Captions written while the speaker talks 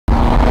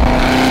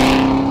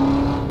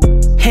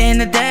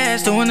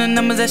cash, doing the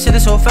numbers, that shit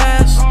is so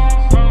fast.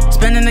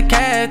 Spending the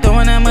cash,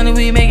 throwing that money,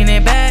 we making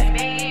it back.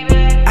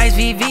 Ice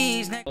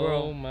VVs.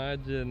 Oh my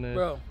goodness.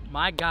 Bro,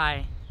 my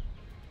guy.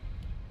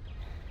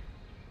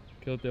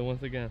 Killed it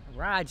once again.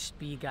 Ride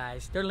Speed,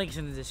 guys. Their links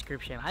in the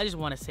description. I just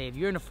want to say, if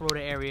you're in the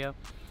Florida area,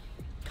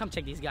 come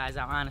check these guys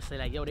out, honestly.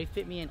 Like, yo, they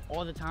fit me in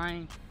all the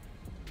time.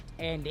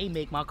 And they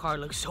make my car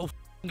look so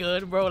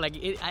good, bro. Like,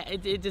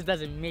 it just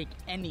doesn't make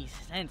any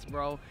sense,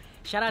 bro.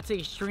 Shout out to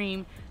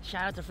Extreme.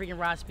 Shout out to freaking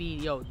Ride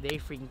Speed. Yo, they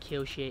freaking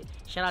kill shit.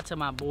 Shout out to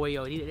my boy,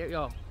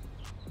 yo.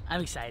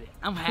 I'm excited.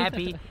 I'm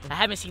happy. I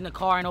haven't seen the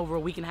car in over a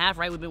week and a half,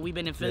 right? We've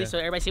been in Philly, so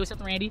everybody say what's up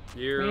to Randy.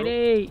 Yo. Randy, you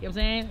know what I'm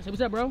saying? Say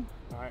what's up, bro.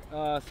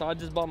 Alright, so I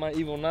just bought my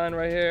Evo 9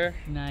 right here.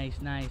 Nice,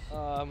 nice.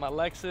 My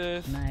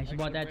Lexus. Nice, you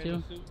bought that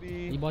too?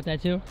 You bought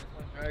that too?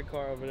 Red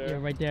car over there. Yeah,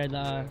 right there,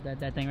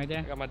 that thing right there.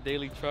 I got my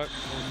daily truck.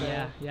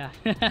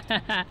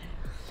 Yeah.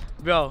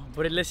 Bro,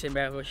 but listen,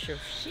 bro.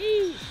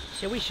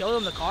 Should we show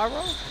them the car, bro?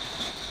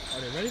 Are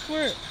they ready for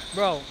it?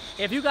 Bro,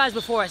 if you guys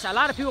before us, a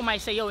lot of people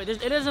might say, yo, it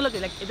doesn't look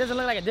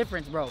like a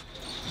difference, bro.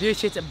 This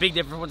shit's a big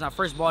difference when I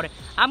first bought it.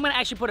 I'm gonna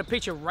actually put a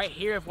picture right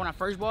here of when I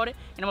first bought it,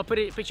 and I'm gonna put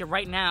a picture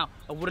right now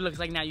of what it looks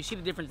like now. You see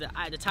the difference.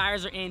 The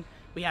tires are in.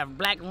 We have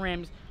black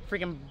rims,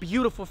 freaking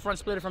beautiful front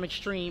splitter from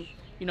Extreme.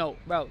 You know,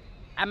 bro,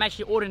 I'm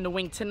actually ordering the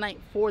wing tonight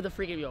for the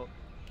freaking, yo.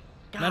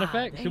 God, matter of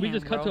fact, should we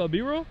just cut to a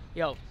B-roll?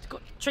 Yo, let's go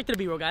straight to the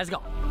B-roll, guys.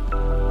 Let's go.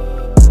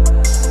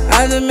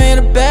 I just made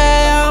a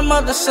bag, I'm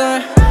up the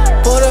sun.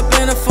 Pulled up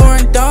in a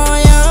foreign dawn,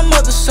 yeah, I'm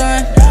up the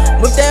sun.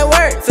 With that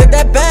work, flip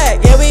that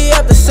bag, yeah, we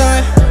up the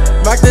sun.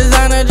 Rock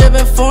designer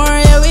dripping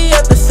foreign, yeah, we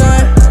up the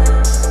sun.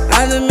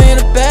 I just made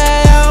a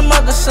bag, I'm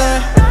up the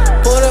sun.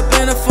 Pulled up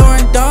in a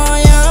foreign dawn,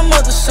 yeah, I'm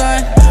up the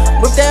sun.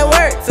 With that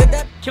work, flip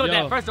that. Killed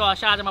that. First of all,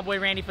 shout out to my boy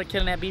Randy for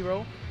killing that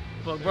B-roll.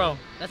 But bro,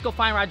 let's go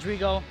find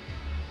Rodrigo.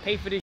 Pay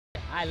for this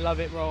shit. I love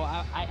it, bro.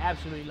 I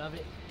absolutely love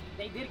it.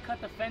 They did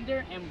cut the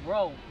fender, and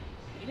bro,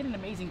 they did an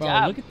amazing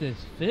job. Look at this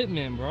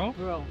fitment, bro.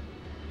 Bro.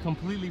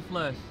 Completely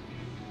flush.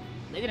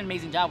 They did an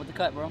amazing job with the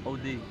cut, bro.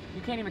 OD.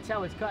 You can't even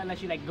tell it's cut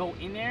unless you like go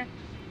in there.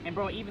 And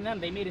bro, even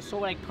them, they made it so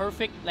like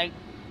perfect. Like,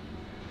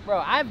 bro,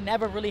 I've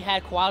never really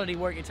had quality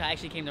work until I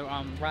actually came to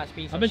Ride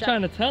Speed. So I've been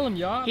trying to tell him,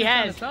 y'all. He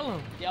has. Trying to tell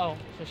him. Yo,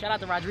 so shout out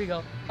to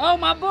Rodrigo. Oh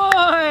my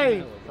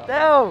boy!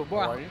 Yo, bro.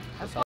 How are you?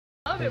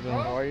 I love it, bro.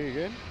 How are you? You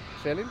good?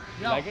 Chilling?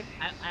 You like it?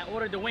 I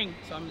ordered the wing,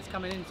 so I'm just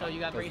coming in. So you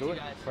got great you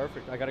guys.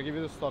 Perfect. I gotta give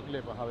you the stock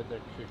clip. I'll have it there.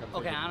 So you can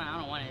okay, I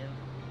don't want it.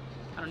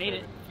 I don't need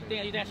it. You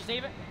think I should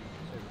save it?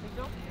 Think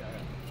so? Yeah.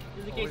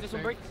 Just in case this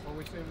one breaks?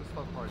 Always save the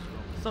stock parts,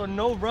 bro. So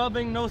no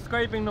rubbing, no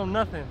scraping, no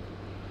nothing.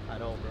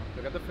 At all, bro.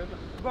 Look at the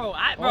fitment. Bro,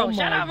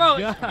 shout out, bro.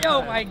 God.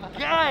 Yo, my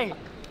guy.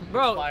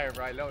 Bro. Fire,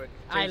 bro. I love it.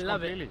 I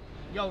love it.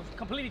 Yo,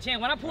 completely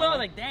changed. When I pulled out, I was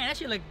like, damn, that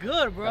shit look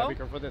good, bro. Be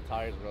careful with the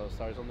tires, bro.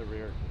 Tires on the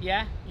rear.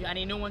 Yeah? I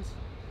need new ones.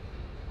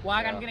 Well,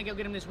 I'm gonna go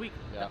get them this week.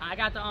 Yeah. I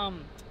got the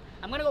I'm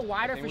gonna go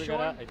wider for sure.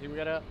 I think we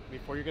gotta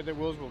before you get the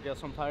wheels, we'll get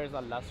some tires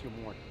that last you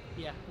more.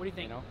 Yeah. What do you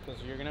think? You know, because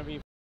you're gonna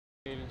be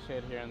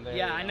shit here and there.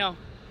 Yeah, I know.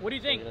 What do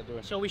you think?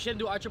 So, so we should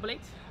do our Triple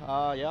Eights?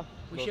 Yeah.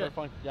 We those should. are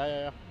fine.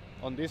 Yeah.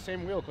 On this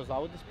same wheel, because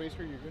now with the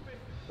spacer, you're good.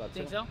 That's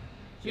Think it. so?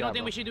 You don't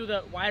think we should do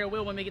the wider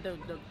wheel when we get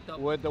the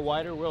With the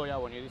wider wheel, yeah.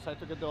 When you decide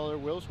to get the other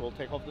wheels, we'll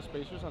take off the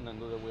spacers and then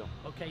do the wheel.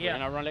 Okay, yeah. We're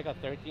gonna run like a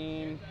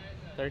 13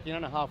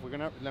 and a half. We're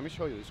gonna, let me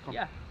show you this.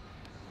 Yeah.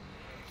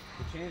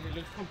 The change, it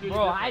looks completely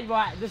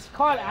Bro, this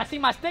car, I see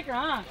my sticker,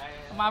 huh?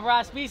 Yeah. My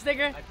Ride Speed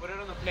sticker. I put it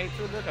on the plate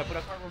too. Look, I put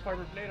a carbon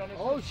fiber plate on it.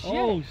 Oh shit.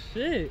 Oh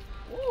shit.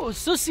 Oh,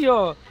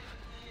 sucio.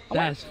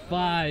 That's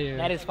fire.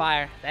 That is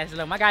fire. That's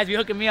look. My guys be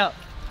hooking me up.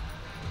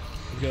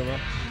 Let's go, bro.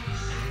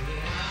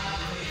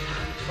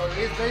 So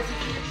it's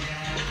basically,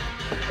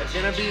 it's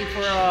gonna be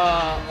for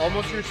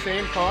almost your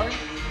same car,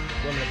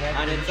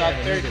 and it's a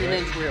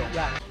 13-inch wheel.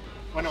 Yeah.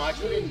 Oh no,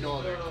 actually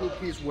no, they're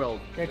two-piece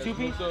weld. They're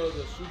two-piece?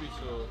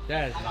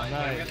 That's Can I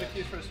nice. get the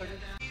keys for a second?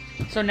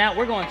 So now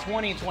we're going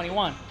 20 and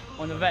 21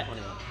 on the vet.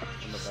 21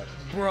 on the back.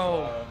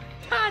 Bro.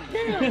 God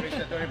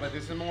damn. But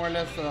this is more or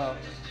less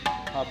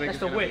how big That's it's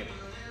the gonna width.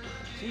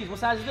 Jeez, what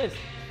size is this? be.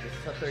 This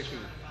is a 13.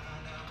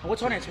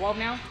 What's on it? 12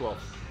 now? 12.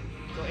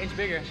 So an inch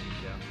bigger.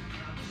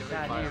 Yeah.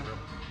 God Fire, damn. bro.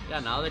 Yeah,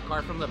 now the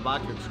car from the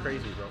back looks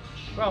crazy, bro.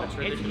 Bro, That's it's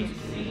ridiculous.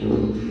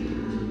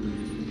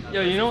 insane.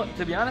 Yo, you know what?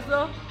 To be honest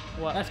though,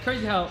 What? that's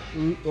crazy how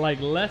like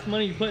less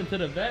money you put into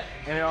the vet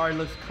and it already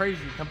looks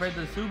crazy compared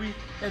to the Subi. You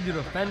gotta do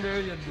the fender,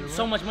 you gotta do the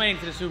So much money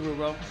into the Subaru,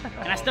 bro.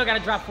 And I still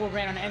gotta drop $4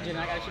 grand on the engine.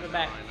 I gotta ship it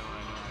back.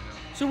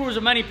 Subaru's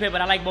a money pit,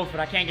 but I like both of it.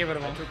 I can't get rid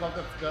of I them. took off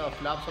the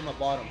flaps on the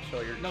bottom,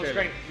 so you're No chilling.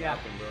 scrape, yeah.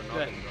 Nothing, bro. Good.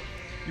 Nothing, bro.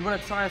 You wanna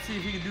try and see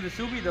if you can do the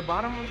Subi, the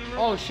bottom of the rim?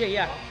 Oh shit,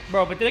 yeah.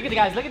 Bro, but look at the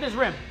guys, look at this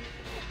rim.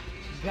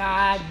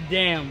 God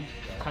damn.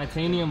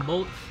 Titanium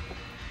bolts.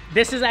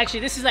 This is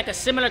like a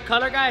similar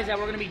color, guys, that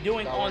we're gonna be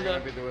doing That on we're the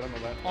gonna be doing on the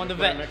vet. on the Let's put it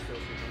vet. next to us,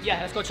 you can see.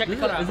 Yeah, let's go check the Is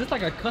color out. this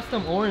like a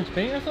custom orange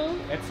paint or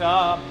something? It's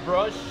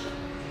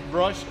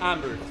brush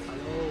amber.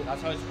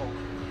 That's how it's called.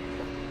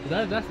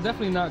 That's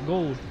definitely not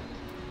gold.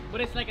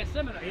 But it's like a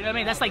similar, you know what I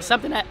mean? That's like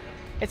something that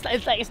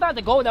it's not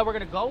the gold that we're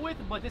gonna go with,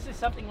 but this is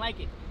something like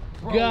it.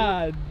 Bro,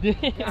 God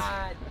damn.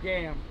 God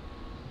damn.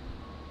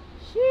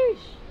 Sheesh.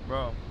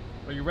 Bro,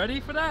 are you ready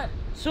for that?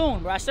 Soon,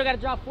 bro. I still gotta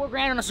drop $4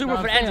 grand on a Subaru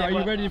for the engine. Are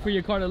you ready for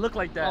your car to look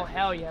like that? Oh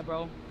hell yeah,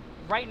 bro.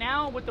 Right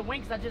now with the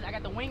wing, 'cause I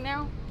got the wing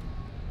now.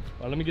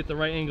 Oh, let me get the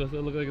right angle so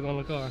it looks like it's on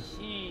the car.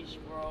 Sheesh,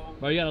 bro.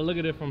 Bro, you gotta look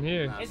at it from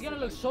here. It's gonna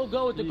look so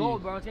good with the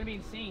gold, bro. It's gonna be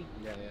insane.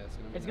 Yeah,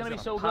 it's gonna be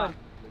so good.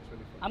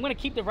 I'm gonna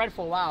keep the red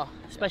for a while,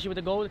 especially with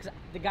the gold, because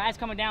the guy's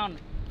coming down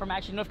from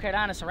actually North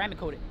Carolina, ceramic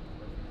coated.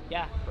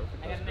 Yeah,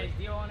 I got a nice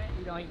deal on it.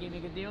 You know, he gave me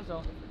a good deal,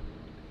 so.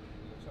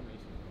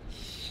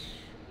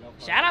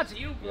 Shout out to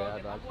you, bro.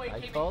 Yeah, my boy I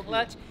came told in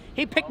clutch.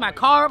 He picked my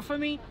car up for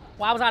me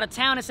while I was out of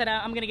town and said,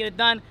 I'm gonna get it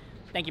done.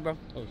 Thank you, bro.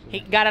 Oh,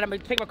 he got it,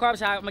 picked my car up,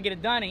 said I'm gonna get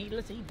it done, and he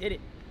did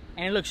it.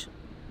 And it looks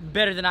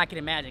better than I can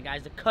imagine,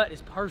 guys. The cut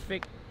is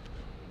perfect.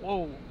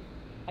 Whoa.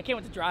 I can't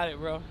wait to drive it,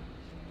 bro.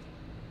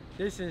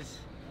 This is...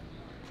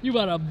 You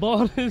about to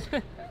ball this?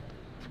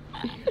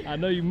 I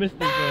know you missed it,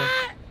 bro.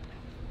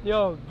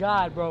 Yo,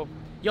 God, bro.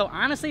 Yo,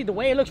 honestly, the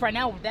way it looks right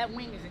now with that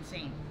wing is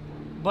insane.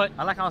 But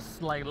I like how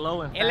it's like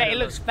low and fat. It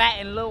looks fat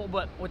and low,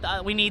 but with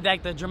the, we need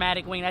like the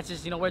dramatic wing. That's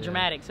just, you know, we're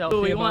dramatic.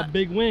 So we want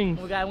big wings.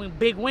 We got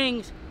big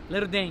wings,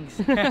 little dings.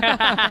 You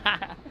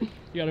gotta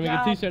make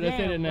a t-shirt that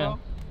said it now.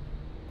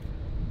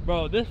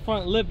 Bro, this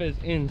front lip is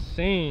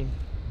insane.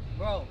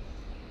 Bro,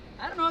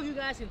 I don't know if you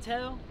guys can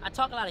tell. I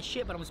talk a lot of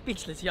shit, but I'm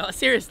speechless, y'all.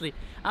 Seriously,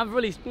 I'm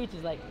really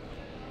speechless. Like,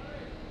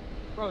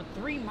 bro,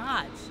 3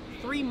 mods,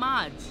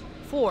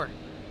 4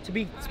 to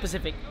be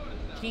specific,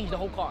 changed the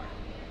whole car.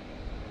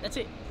 That's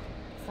it.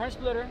 Front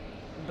splitter,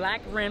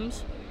 black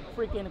rims,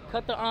 freaking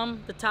cut the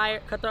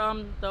tire, cut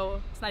the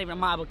it's not even a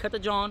mod, but cut the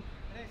john,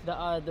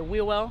 the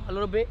wheel well a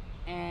little bit,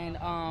 and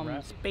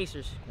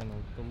spacers. And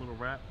the little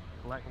wrap,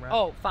 black wrap.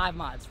 Oh, 5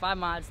 mods. 5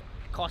 mods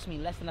cost me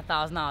less than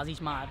 $1,000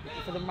 each mod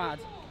for the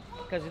mods,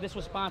 because this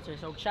was sponsored.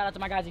 So shout out to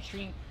my guys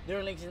Extreme.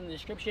 Their links in the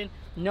description.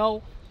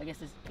 No, I guess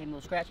this came a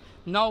little scratch.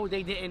 No,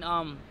 they didn't.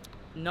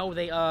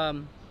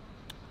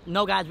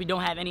 No, guys, we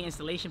don't have any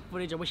installation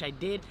footage. I wish I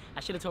did.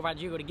 I should have told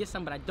Rodrigo to get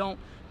some, but I don't.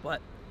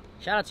 But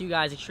shout out to you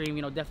guys, Extreme.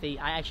 You know, definitely.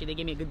 They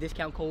gave me a good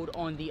discount code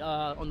on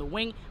the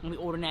wing, and we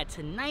ordering that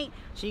tonight,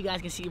 so you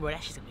guys can see, bro.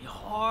 That shit's gonna be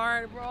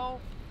hard, bro.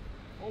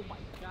 Oh my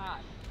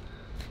God,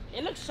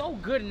 it looks so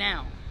good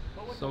now.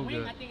 But with the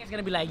wing, I think it's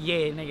gonna be like,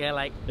 yeah, nigga,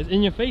 like. It's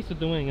in your face with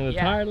the wing and the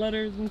tire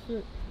letters and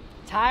shit.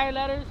 Tire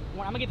letters. I'm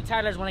gonna get the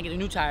tire letters when I get the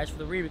new tires for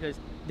the rear, because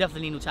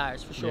definitely need new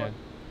tires for sure. Yeah.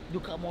 Do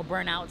a couple more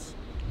burnouts.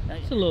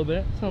 Just a little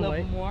bit. A little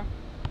bit more.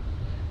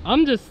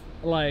 I'm just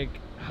like,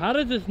 how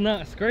does this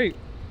not scrape?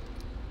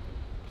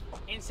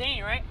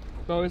 Insane, right?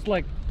 Bro, it's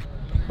like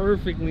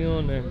perfectly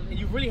on there. And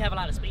you really have a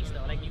lot of space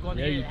though. Like you go in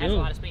there, it has a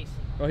lot of space.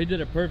 Bro, he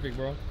did it perfect,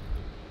 bro.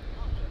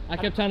 I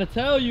kept trying to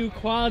tell you,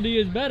 quality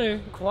is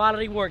better.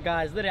 Quality work,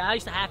 guys. Literally, I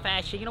used to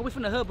half-ass shit. You know, we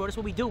from the hood, bro. That's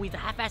what we do. We used to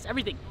half-ass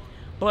everything.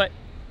 But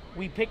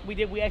we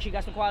actually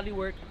got some quality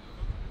work.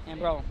 And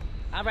bro,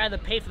 I'd rather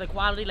pay for the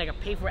quality, like I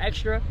pay for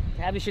extra,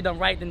 to have this shit done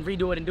right than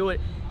redo it and do it.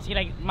 See,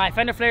 like my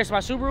fender flares for my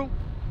Subaru,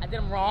 I did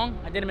them wrong.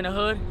 I did them in the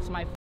hood.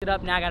 Somebody f***ed it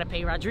up. Now I gotta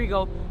pay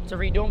Rodrigo to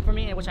redo them for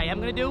me, and which I am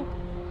gonna do.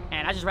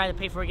 And I just rather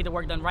pay for it, get the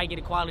work done right, get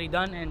the quality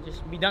done, and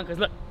just be done. Cause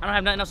look, I don't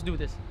have nothing else to do with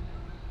this.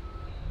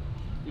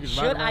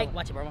 Should I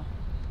watch it, bro?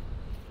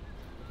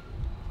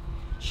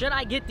 Should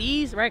I get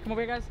these? Right, come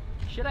over here, guys.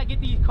 Should I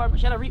get these carbon?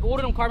 Should I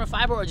reorder them carbon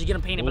fiber or just get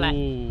them painted black?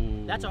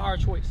 That's a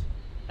hard choice.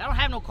 I don't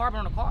have no carbon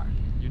on the car.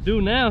 You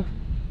do now.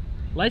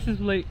 License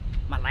plate.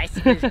 My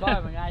license plate is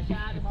carbon, guys.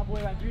 Shout out to my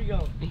boy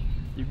Rodrigo.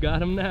 You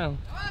got him now.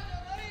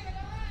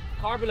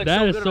 Carbon looks that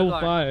so is good so on the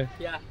car. fire.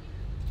 Yeah.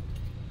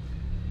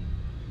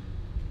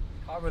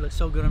 Carbon looks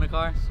so good on the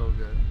car. So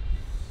good.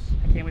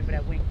 I can't wait for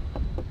that wing.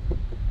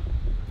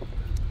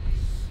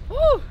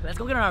 Woo! Let's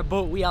go get on our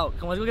boat. We out.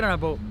 Come on, let's go get on our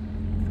boat.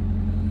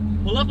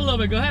 Pull up a little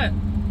bit. Go ahead.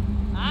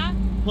 Huh?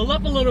 Pull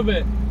up a little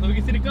bit so we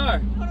can see the car.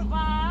 What a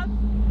vibe.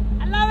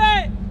 I love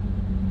it.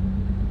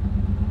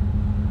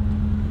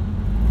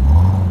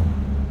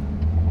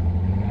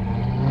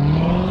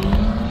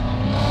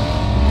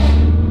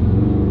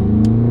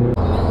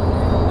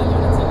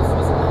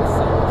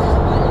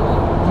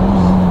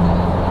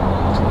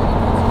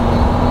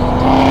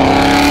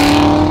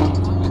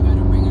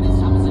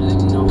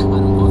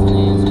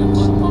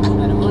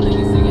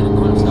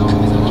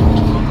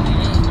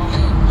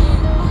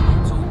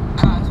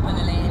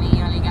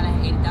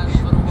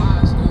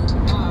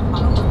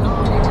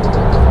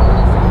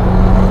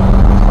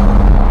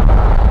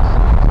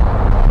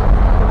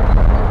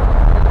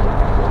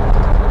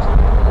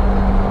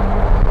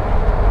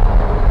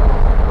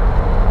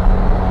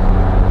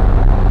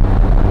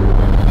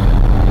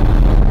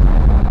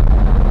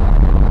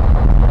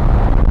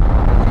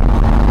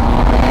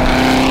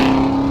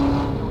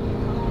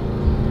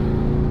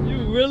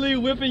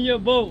 Whipping your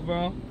boat,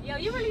 bro. Yo,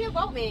 you really a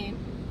boatman.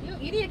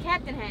 You need a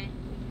captain hat.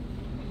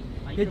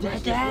 Your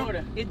dad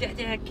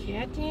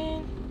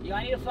captain? Yo,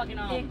 I need a fucking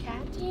Your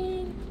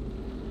captain?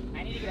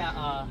 I need to get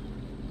a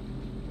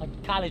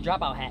college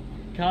dropout hat.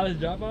 College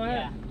dropout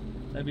hat? Yeah.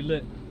 That'd be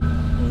lit.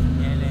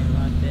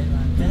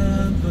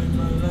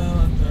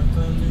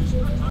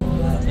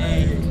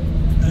 Hey,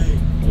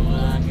 hey.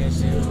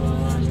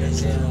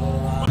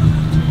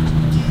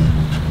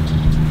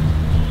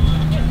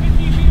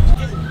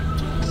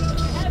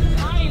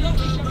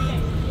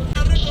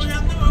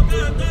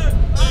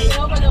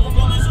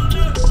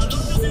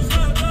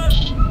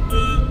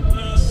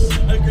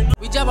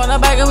 on the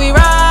back and we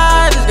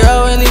ride. This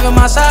girl ain't leaving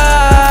my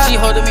side. She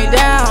holding me down.